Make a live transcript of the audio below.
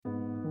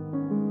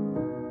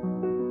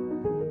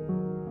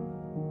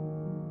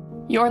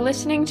You're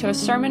listening to a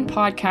sermon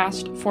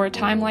podcast for a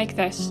time like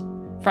this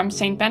from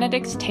St.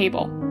 Benedict's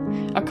Table,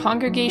 a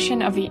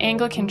congregation of the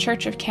Anglican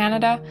Church of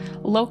Canada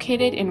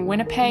located in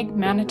Winnipeg,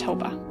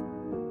 Manitoba.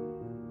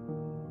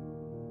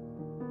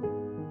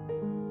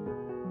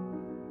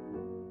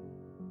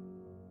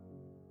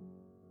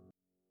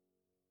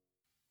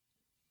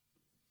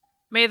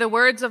 May the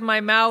words of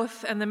my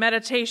mouth and the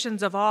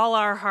meditations of all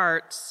our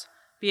hearts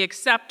be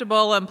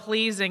acceptable and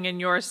pleasing in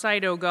your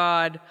sight, O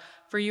God,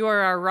 for you are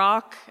our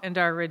rock and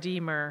our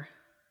Redeemer.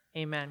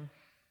 Amen.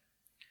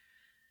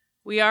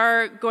 We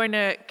are going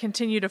to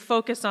continue to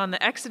focus on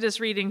the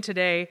Exodus reading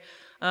today,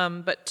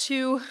 but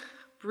two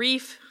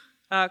brief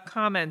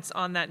comments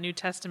on that New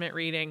Testament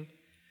reading.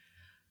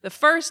 The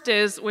first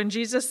is when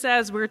Jesus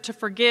says we're to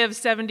forgive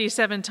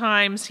 77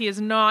 times, he is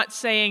not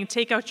saying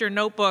take out your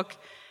notebook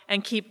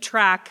and keep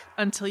track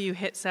until you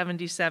hit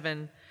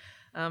 77.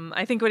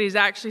 I think what he's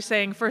actually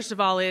saying, first of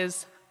all,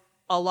 is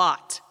a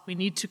lot. We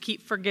need to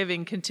keep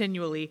forgiving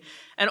continually.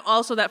 And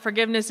also that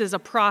forgiveness is a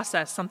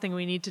process, something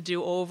we need to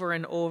do over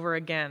and over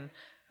again.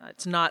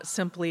 It's not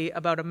simply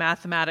about a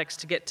mathematics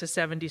to get to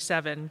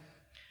 77.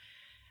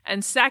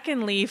 And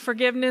secondly,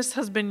 forgiveness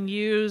has been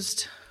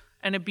used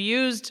and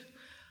abused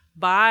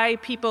by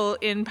people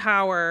in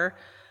power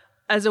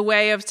as a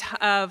way of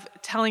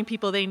telling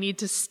people they need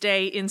to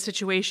stay in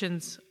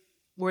situations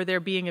where they're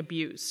being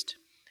abused.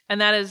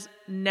 And that is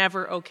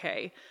never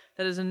okay.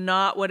 That is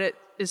not what it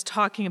is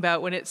talking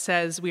about when it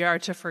says we are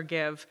to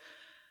forgive.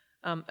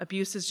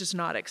 Abuse is just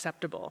not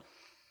acceptable.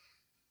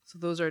 So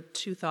those are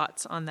two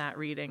thoughts on that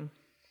reading.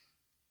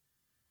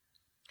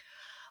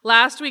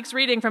 Last week's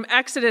reading from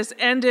Exodus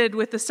ended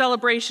with the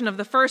celebration of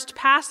the first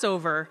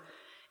Passover.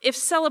 If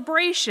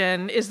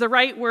celebration is the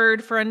right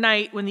word for a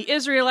night when the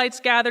Israelites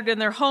gathered in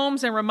their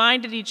homes and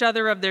reminded each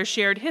other of their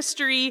shared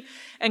history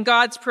and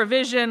God's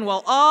provision,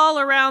 while all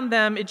around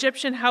them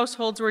Egyptian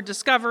households were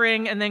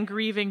discovering and then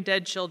grieving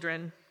dead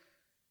children.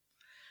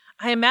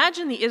 I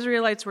imagine the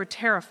Israelites were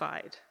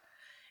terrified,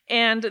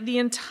 and the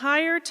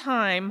entire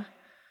time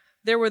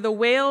there were the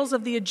wails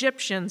of the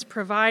Egyptians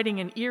providing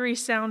an eerie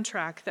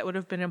soundtrack that would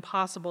have been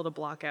impossible to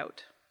block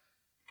out.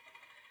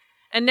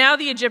 And now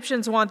the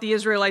Egyptians want the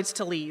Israelites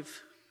to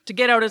leave, to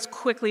get out as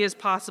quickly as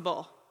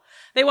possible.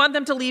 They want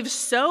them to leave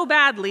so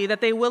badly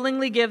that they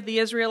willingly give the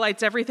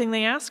Israelites everything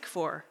they ask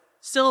for: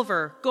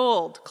 silver,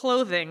 gold,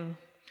 clothing.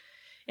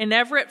 In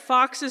Everett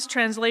Fox's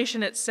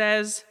translation, it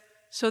says,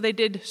 "So they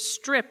did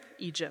strip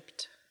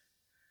Egypt."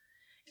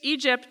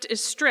 Egypt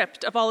is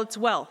stripped of all its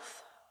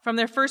wealth, from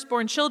their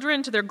firstborn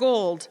children to their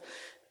gold,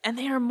 and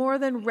they are more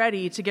than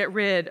ready to get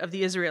rid of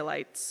the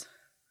Israelites.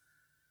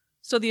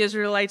 So the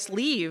Israelites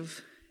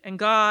leave, and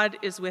God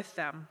is with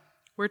them.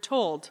 We're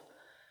told,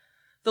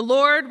 "The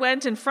Lord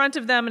went in front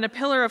of them in a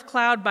pillar of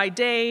cloud by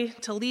day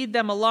to lead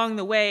them along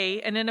the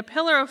way, and in a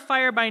pillar of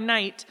fire by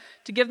night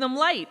to give them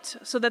light,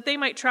 so that they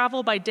might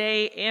travel by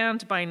day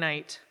and by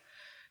night.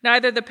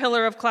 Neither the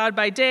pillar of cloud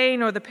by day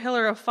nor the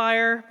pillar of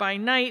fire by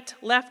night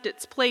left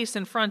its place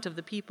in front of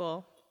the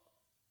people."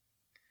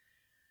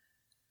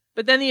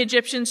 But then the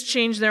Egyptians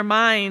changed their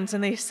minds,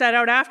 and they set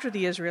out after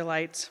the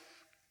Israelites.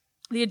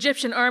 The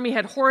Egyptian army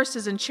had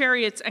horses and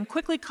chariots and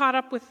quickly caught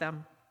up with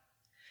them.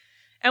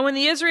 And when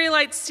the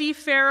Israelites see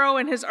Pharaoh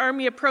and his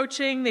army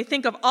approaching, they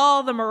think of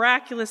all the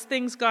miraculous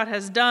things God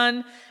has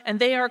done, and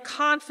they are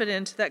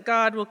confident that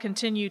God will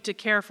continue to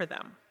care for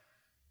them.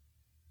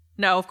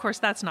 No, of course,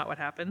 that's not what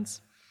happens.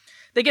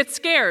 They get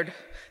scared,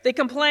 they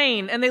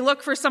complain, and they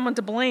look for someone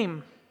to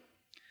blame.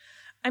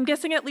 I'm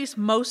guessing at least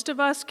most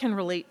of us can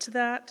relate to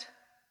that.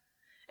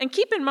 And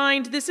keep in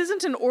mind, this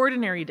isn't an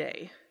ordinary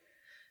day.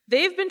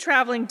 They've been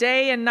traveling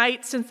day and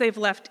night since they've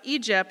left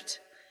Egypt,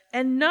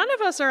 and none of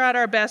us are at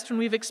our best when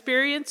we've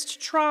experienced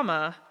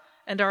trauma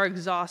and are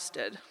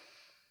exhausted.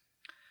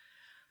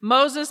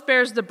 Moses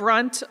bears the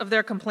brunt of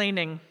their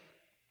complaining.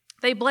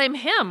 They blame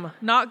him,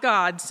 not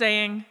God,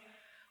 saying,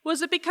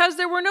 "Was it because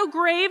there were no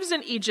graves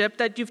in Egypt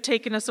that you've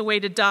taken us away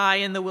to die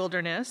in the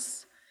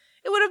wilderness?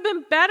 It would have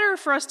been better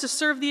for us to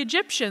serve the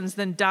Egyptians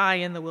than die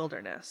in the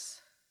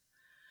wilderness."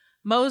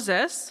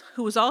 Moses,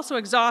 who was also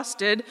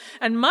exhausted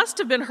and must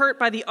have been hurt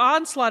by the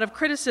onslaught of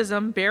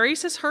criticism,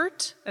 buries his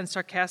hurt and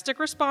sarcastic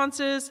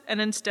responses and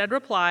instead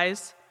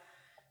replies,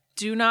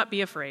 "Do not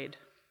be afraid.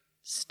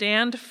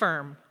 Stand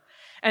firm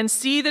and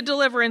see the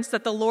deliverance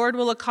that the Lord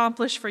will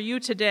accomplish for you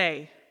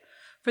today.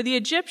 For the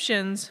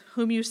Egyptians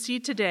whom you see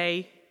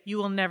today, you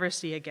will never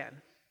see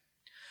again.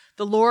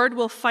 The Lord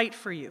will fight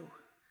for you,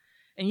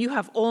 and you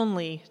have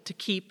only to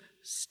keep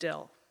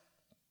still."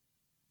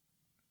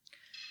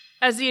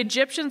 As the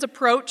Egyptians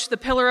approach, the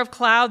pillar of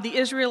cloud the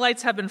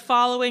Israelites have been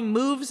following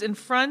moves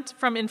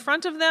from in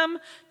front of them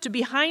to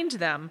behind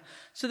them,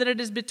 so that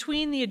it is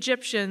between the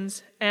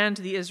Egyptians and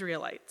the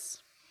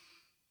Israelites.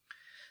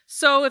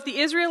 So if the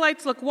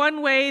Israelites look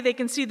one way, they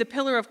can see the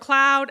pillar of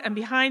cloud, and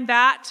behind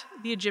that,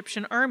 the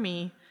Egyptian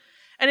army.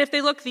 And if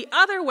they look the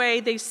other way,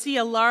 they see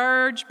a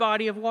large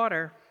body of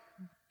water.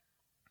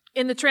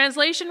 In the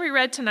translation we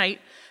read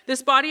tonight,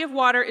 this body of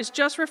water is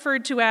just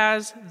referred to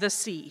as the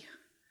sea.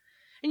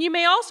 And you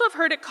may also have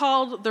heard it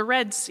called the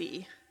Red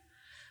Sea.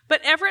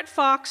 But Everett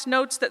Fox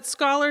notes that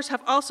scholars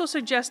have also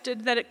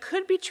suggested that it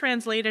could be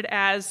translated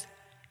as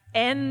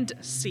End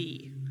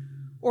Sea,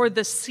 or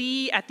the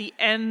sea at the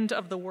end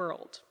of the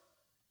world,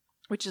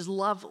 which is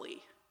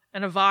lovely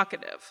and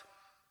evocative.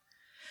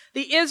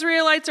 The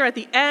Israelites are at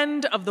the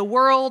end of the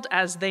world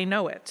as they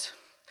know it.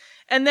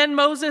 And then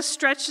Moses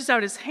stretches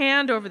out his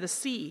hand over the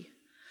sea.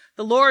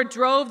 The Lord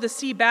drove the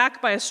sea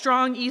back by a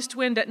strong east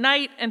wind at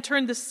night and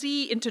turned the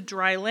sea into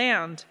dry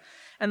land,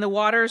 and the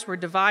waters were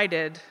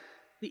divided.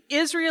 The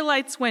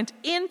Israelites went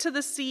into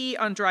the sea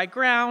on dry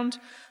ground,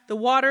 the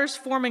waters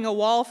forming a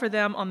wall for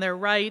them on their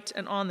right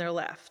and on their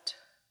left.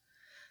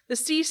 The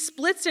sea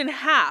splits in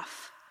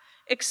half,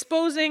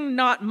 exposing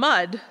not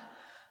mud,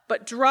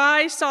 but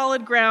dry,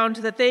 solid ground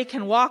that they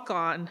can walk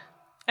on,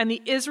 and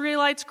the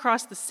Israelites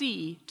cross the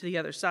sea to the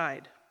other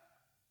side.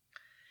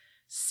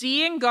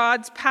 Seeing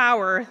God's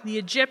power, the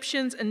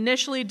Egyptians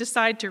initially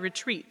decide to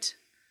retreat,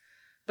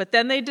 but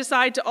then they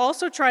decide to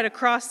also try to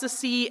cross the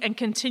sea and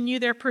continue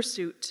their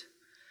pursuit.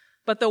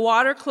 But the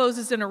water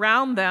closes in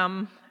around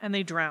them, and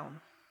they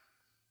drown.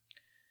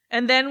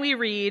 And then we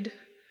read,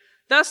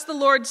 "Thus the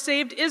Lord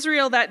saved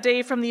Israel that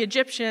day from the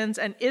Egyptians,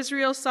 and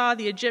Israel saw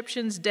the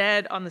Egyptians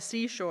dead on the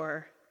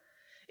seashore.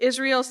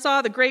 Israel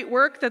saw the great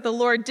work that the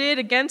Lord did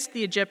against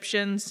the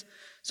Egyptians,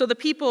 so the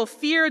people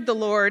feared the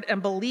Lord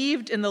and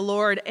believed in the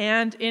Lord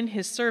and in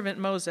his servant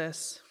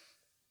Moses."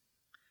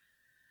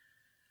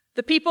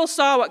 The people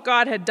saw what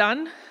God had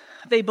done.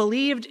 They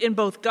believed in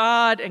both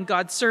God and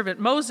God's servant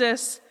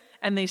Moses,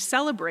 and they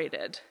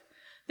celebrated.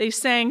 They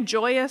sang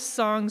joyous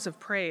songs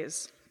of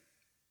praise.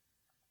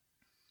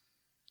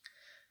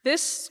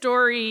 This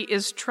story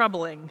is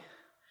troubling,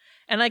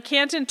 and I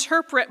can't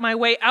interpret my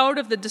way out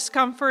of the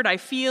discomfort I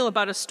feel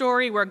about a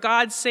story where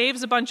God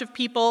saves a bunch of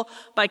people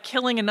by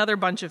killing another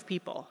bunch of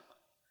people.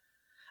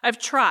 I've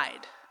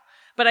tried,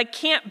 but I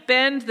can't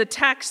bend the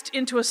text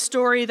into a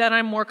story that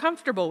I'm more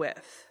comfortable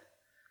with.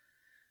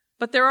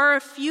 But there are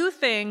a few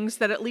things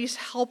that at least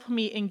help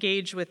me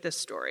engage with this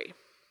story.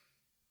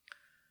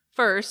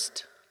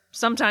 First,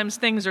 sometimes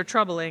things are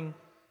troubling.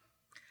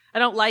 I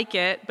don't like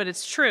it, but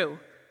it's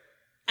true,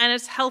 and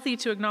it's healthy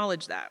to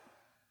acknowledge that.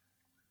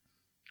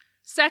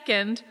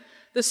 Second,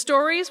 the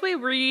stories we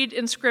read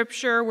in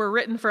Scripture were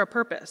written for a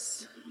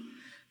purpose.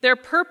 Their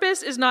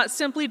purpose is not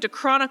simply to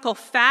chronicle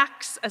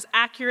facts as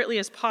accurately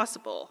as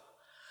possible.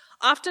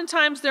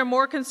 Oftentimes, they're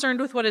more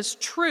concerned with what is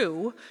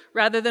true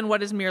rather than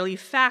what is merely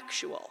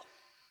factual.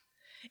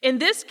 In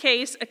this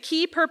case, a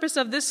key purpose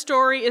of this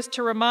story is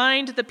to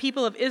remind the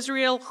people of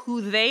Israel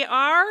who they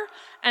are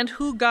and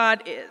who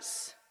God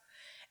is.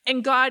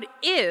 And God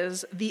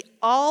is the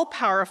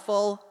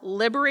all-powerful,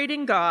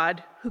 liberating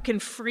God who can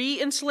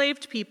free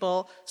enslaved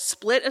people,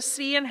 split a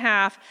sea in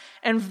half,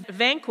 and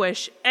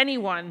vanquish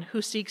anyone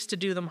who seeks to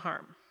do them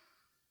harm.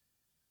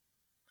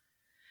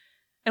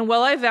 And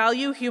while I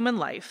value human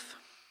life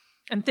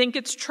and think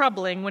it's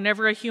troubling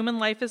whenever a human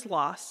life is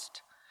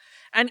lost,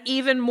 and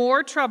even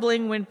more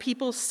troubling when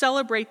people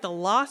celebrate the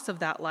loss of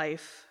that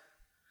life,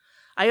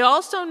 I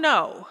also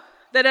know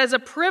that as a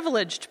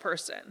privileged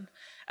person,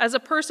 as a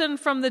person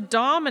from the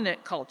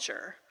dominant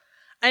culture,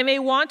 I may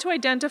want to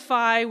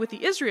identify with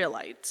the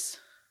Israelites,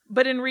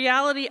 but in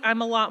reality,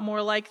 I'm a lot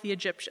more like the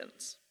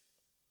Egyptians.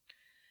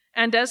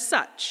 And as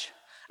such,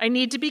 I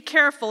need to be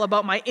careful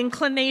about my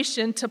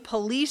inclination to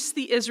police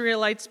the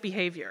Israelites'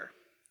 behavior.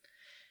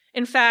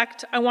 In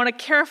fact, I want to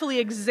carefully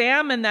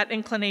examine that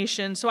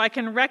inclination so I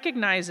can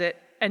recognize it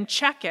and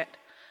check it,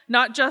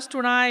 not just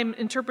when I'm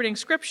interpreting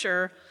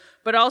Scripture,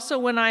 but also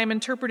when I'm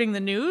interpreting the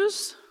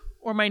news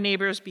or my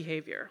neighbor's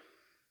behavior.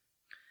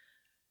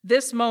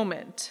 This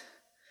moment,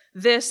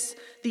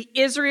 the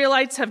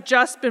Israelites have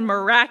just been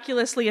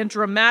miraculously and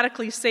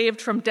dramatically saved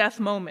from death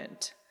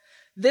moment.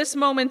 This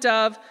moment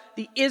of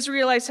the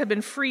Israelites have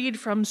been freed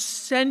from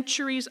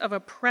centuries of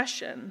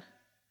oppression.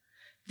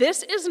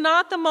 This is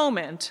not the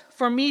moment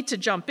for me to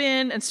jump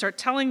in and start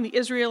telling the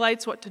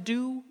Israelites what to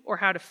do or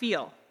how to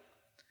feel.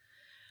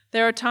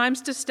 There are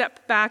times to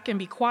step back and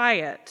be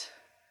quiet,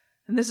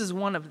 and this is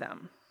one of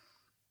them.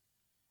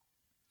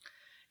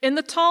 In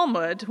the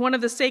Talmud, one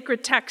of the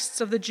sacred texts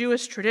of the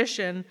Jewish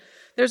tradition,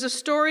 there's a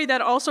story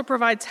that also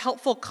provides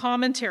helpful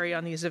commentary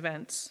on these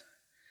events.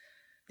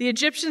 The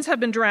Egyptians have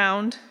been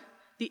drowned.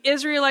 The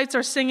Israelites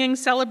are singing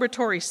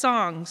celebratory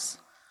songs.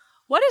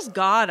 What is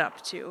God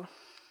up to?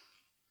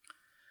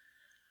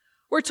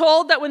 We're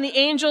told that when the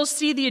angels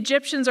see the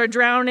Egyptians are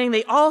drowning,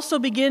 they also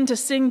begin to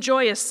sing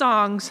joyous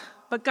songs,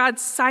 but God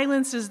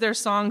silences their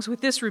songs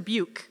with this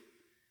rebuke.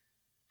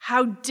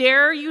 "How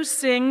dare you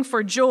sing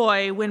for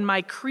joy when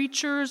my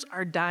creatures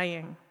are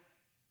dying?"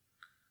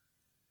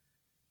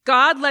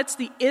 God lets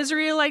the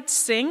Israelites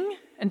sing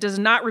and does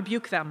not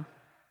rebuke them,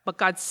 but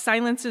God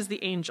silences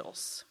the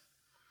angels.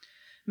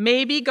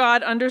 Maybe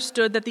God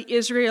understood that the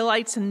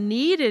Israelites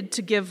needed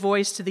to give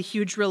voice to the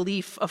huge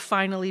relief of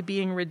finally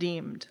being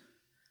redeemed.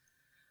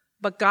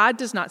 But God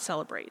does not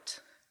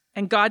celebrate,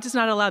 and God does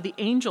not allow the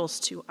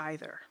angels to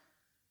either.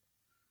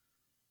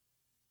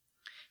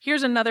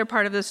 Here's another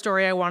part of the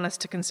story I want us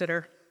to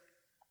consider.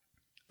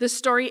 This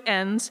story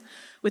ends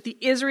with the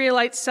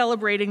Israelites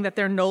celebrating that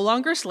they're no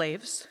longer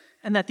slaves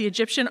and that the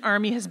Egyptian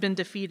army has been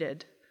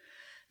defeated.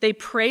 They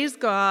praise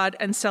God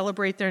and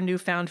celebrate their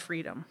newfound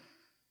freedom.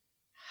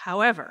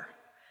 However,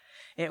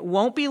 it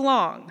won't be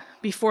long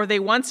before they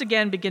once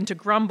again begin to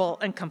grumble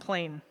and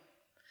complain.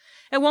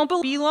 It won't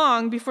be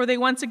long before they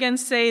once again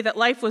say that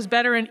life was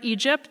better in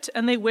Egypt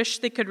and they wish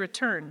they could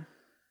return.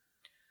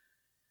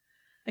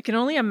 I can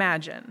only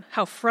imagine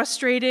how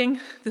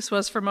frustrating this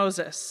was for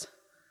Moses.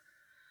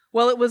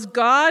 While it was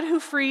God who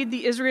freed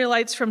the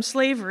Israelites from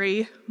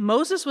slavery,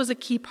 Moses was a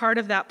key part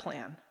of that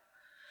plan.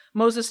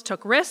 Moses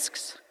took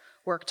risks,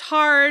 worked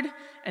hard,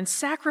 and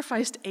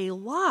sacrificed a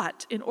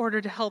lot in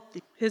order to help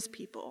his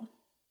people.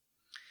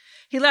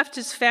 He left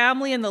his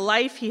family and the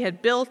life he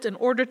had built in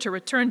order to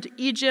return to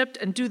Egypt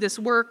and do this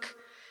work,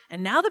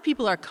 and now the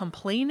people are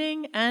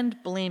complaining and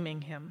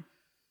blaming him.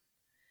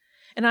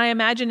 And I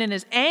imagine in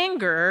his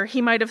anger,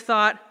 he might have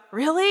thought,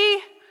 really?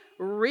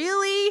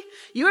 Really?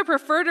 You would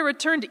prefer to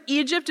return to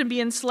Egypt and be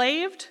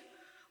enslaved?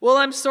 Well,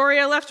 I'm sorry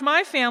I left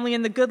my family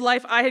and the good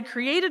life I had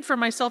created for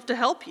myself to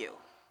help you.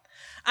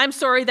 I'm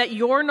sorry that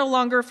you're no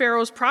longer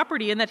Pharaoh's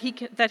property and that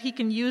he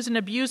can use and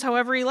abuse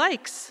however he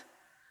likes.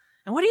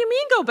 And what do you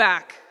mean go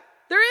back?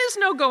 There is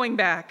no going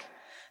back.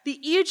 The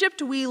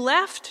Egypt we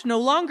left no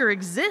longer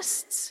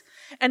exists,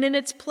 and in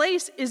its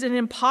place is an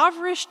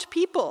impoverished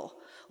people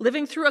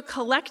living through a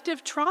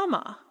collective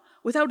trauma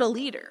without a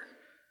leader.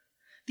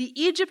 The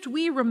Egypt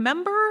we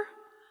remember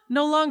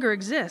no longer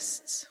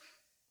exists.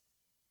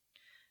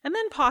 And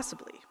then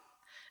possibly,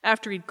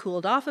 after he'd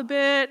cooled off a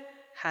bit,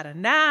 had a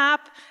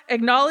nap,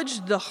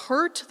 acknowledged the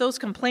hurt those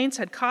complaints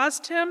had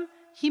caused him,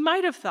 he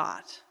might have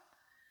thought,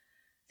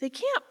 they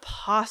can't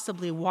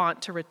possibly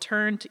want to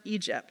return to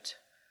Egypt.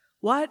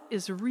 What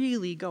is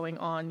really going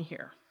on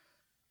here?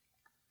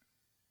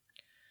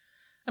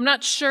 I'm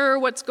not sure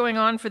what's going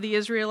on for the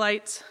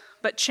Israelites,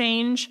 but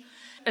change,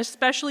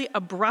 especially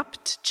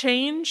abrupt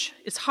change,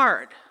 is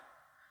hard.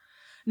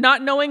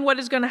 Not knowing what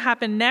is going to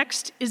happen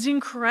next is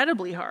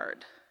incredibly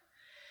hard.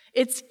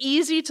 It's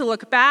easy to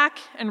look back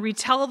and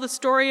retell the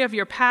story of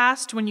your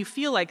past when you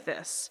feel like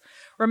this,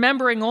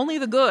 remembering only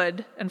the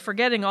good and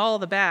forgetting all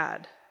the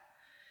bad.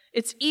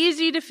 It's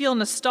easy to feel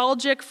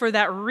nostalgic for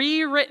that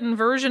rewritten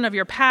version of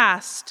your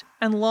past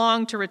and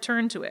long to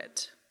return to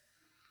it.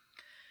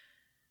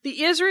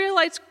 The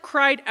Israelites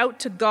cried out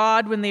to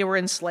God when they were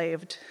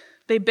enslaved.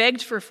 They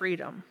begged for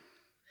freedom.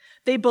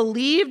 They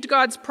believed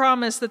God's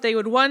promise that they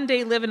would one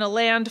day live in a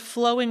land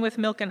flowing with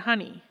milk and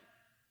honey.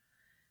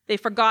 They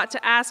forgot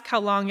to ask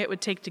how long it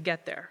would take to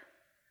get there.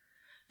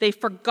 They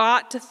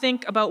forgot to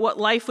think about what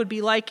life would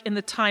be like in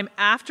the time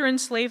after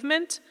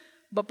enslavement,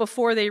 but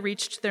before they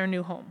reached their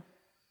new home.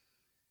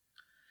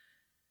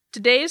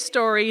 Today's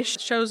story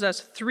shows us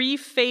 3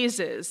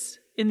 phases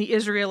in the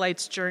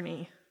Israelites'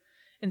 journey: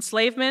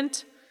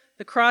 enslavement,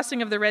 the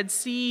crossing of the Red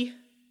Sea,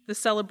 the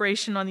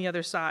celebration on the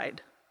other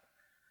side.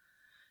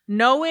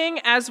 Knowing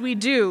as we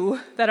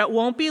do that it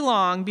won't be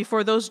long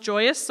before those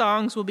joyous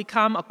songs will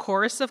become a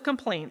chorus of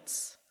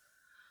complaints,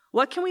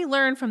 what can we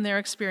learn from their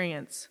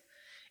experience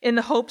in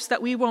the hopes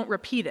that we won't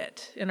repeat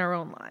it in our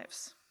own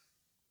lives?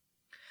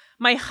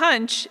 My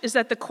hunch is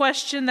that the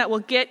question that will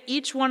get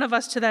each one of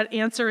us to that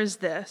answer is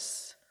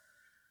this: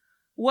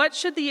 what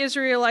should the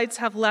Israelites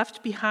have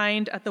left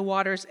behind at the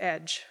water's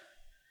edge?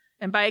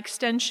 And by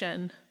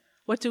extension,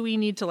 what do we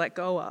need to let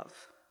go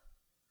of?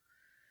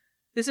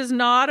 This is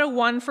not a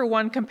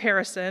one-for-one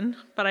comparison,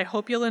 but I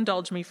hope you'll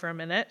indulge me for a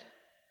minute.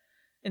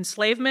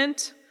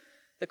 Enslavement,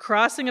 the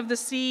crossing of the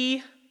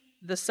sea,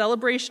 the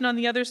celebration on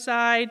the other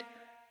side,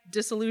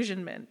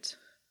 disillusionment.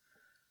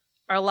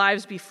 Our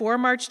lives before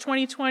March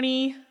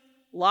 2020,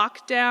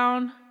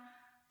 lockdown,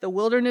 the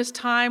wilderness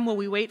time while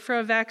we wait for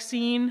a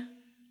vaccine,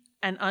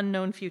 an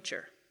unknown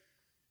future.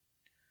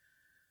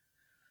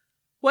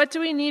 What do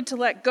we need to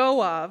let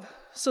go of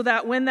so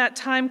that when that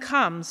time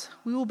comes,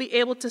 we will be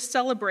able to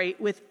celebrate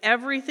with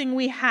everything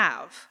we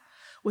have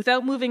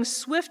without moving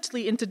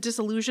swiftly into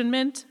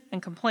disillusionment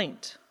and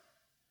complaint?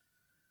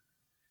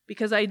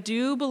 Because I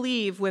do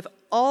believe with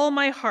all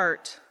my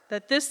heart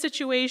that this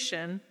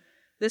situation,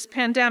 this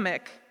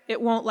pandemic,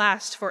 it won't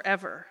last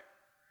forever.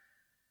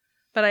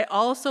 But I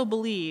also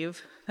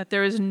believe that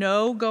there is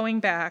no going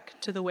back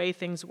to the way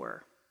things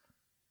were.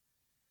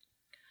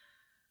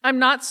 I'm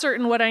not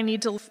certain what I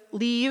need to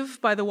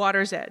leave by the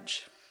water's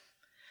edge.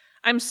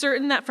 I'm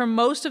certain that for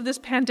most of this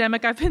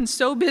pandemic, I've been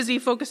so busy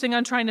focusing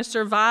on trying to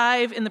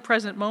survive in the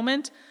present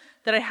moment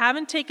that I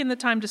haven't taken the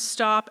time to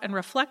stop and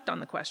reflect on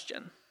the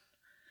question.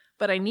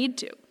 But I need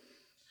to.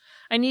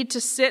 I need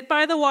to sit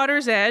by the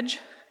water's edge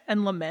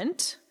and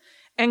lament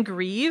and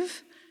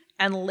grieve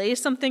and lay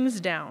some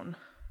things down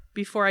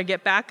before I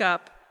get back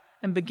up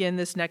and begin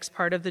this next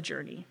part of the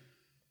journey.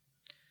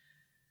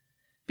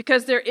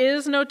 Because there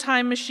is no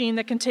time machine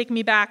that can take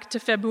me back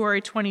to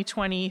February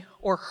 2020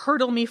 or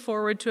hurtle me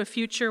forward to a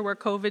future where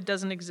COVID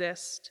doesn't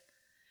exist.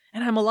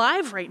 And I'm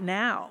alive right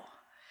now.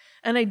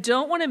 And I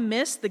don't want to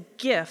miss the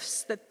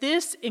gifts that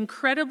this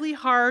incredibly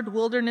hard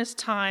wilderness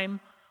time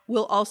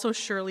will also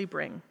surely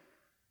bring.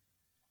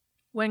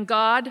 When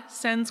God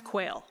sends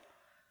quail,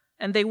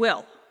 and they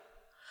will,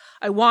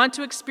 I want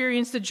to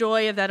experience the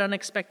joy of that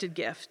unexpected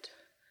gift.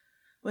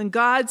 When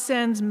God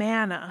sends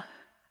manna,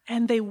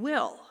 and they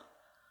will,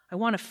 I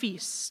want to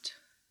feast.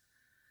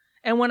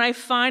 And when I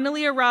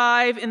finally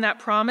arrive in that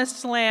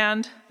promised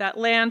land, that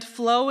land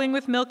flowing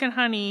with milk and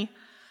honey,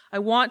 I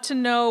want to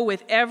know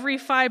with every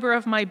fiber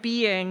of my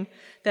being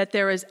that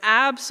there is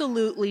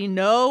absolutely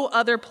no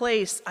other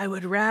place I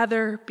would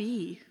rather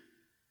be.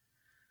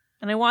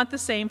 And I want the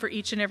same for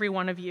each and every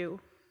one of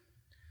you.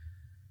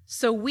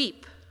 So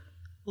weep,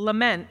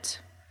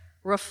 lament,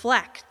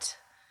 reflect,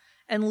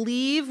 and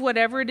leave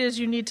whatever it is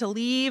you need to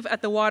leave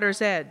at the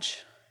water's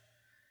edge.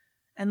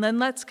 And then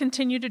let's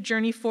continue to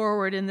journey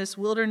forward in this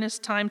wilderness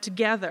time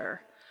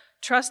together,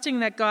 trusting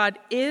that God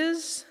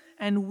is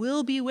and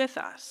will be with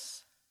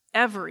us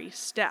every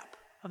step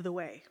of the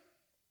way.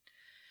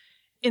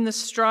 In the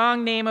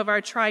strong name of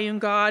our triune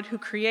God who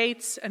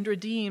creates and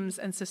redeems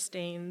and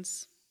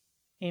sustains.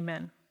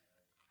 Amen.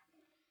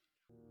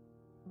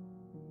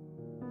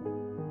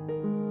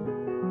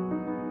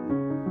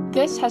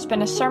 This has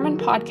been a sermon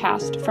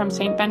podcast from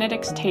St.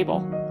 Benedict's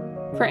Table.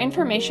 For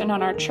information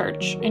on our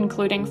church,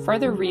 including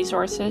further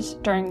resources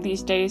during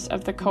these days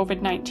of the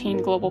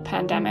COVID-19 global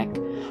pandemic,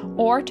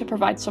 or to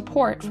provide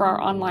support for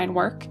our online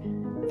work,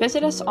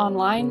 visit us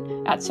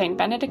online at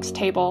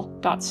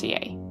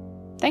stbenedictstable.ca.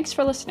 Thanks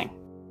for listening.